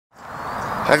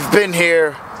I've been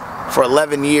here for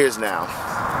 11 years now,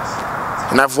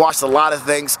 and I've watched a lot of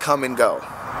things come and go.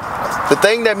 The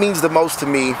thing that means the most to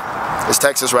me is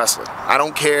Texas wrestling. I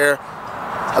don't care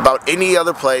about any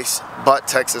other place but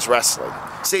Texas wrestling.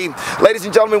 See, ladies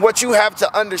and gentlemen, what you have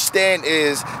to understand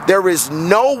is there is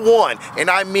no one, and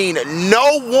I mean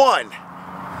no one,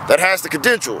 that has the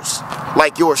credentials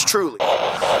like yours truly.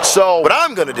 So what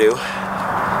I'm gonna do,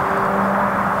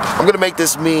 I'm gonna make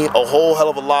this mean a whole hell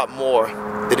of a lot more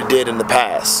than it did in the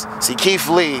past. See, Keith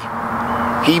Lee,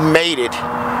 he made it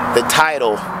the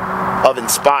title of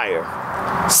Inspire.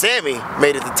 Sammy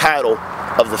made it the title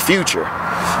of the Future.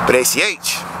 But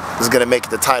ACH is gonna make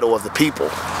it the title of the People.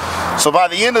 So by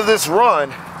the end of this run,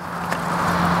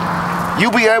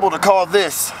 you'll be able to call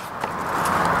this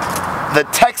the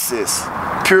Texas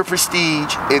Pure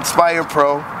Prestige Inspire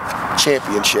Pro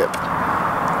Championship.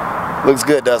 Looks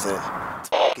good, doesn't it? It's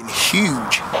fucking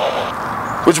huge.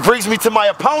 Which brings me to my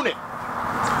opponent,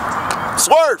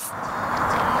 Swerve,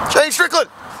 Strickland.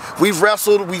 We've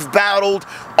wrestled, we've battled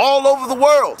all over the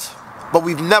world, but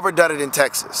we've never done it in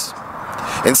Texas.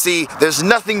 And see, there's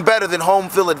nothing better than home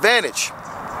field advantage.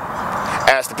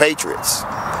 Ask the Patriots,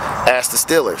 ask the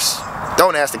Steelers,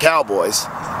 don't ask the Cowboys,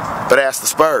 but ask the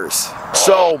Spurs.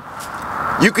 So,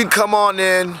 you can come on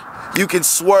in, you can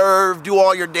swerve, do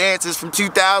all your dances from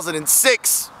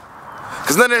 2006,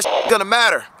 because none of that's gonna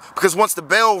matter. Because once the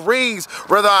bell rings,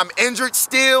 whether I'm injured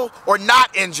still or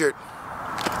not injured,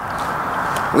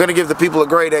 we're gonna give the people a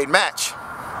grade 8 match.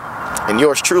 And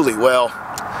yours truly, well,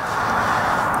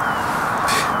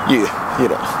 yeah, you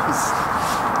know,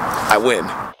 I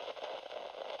win.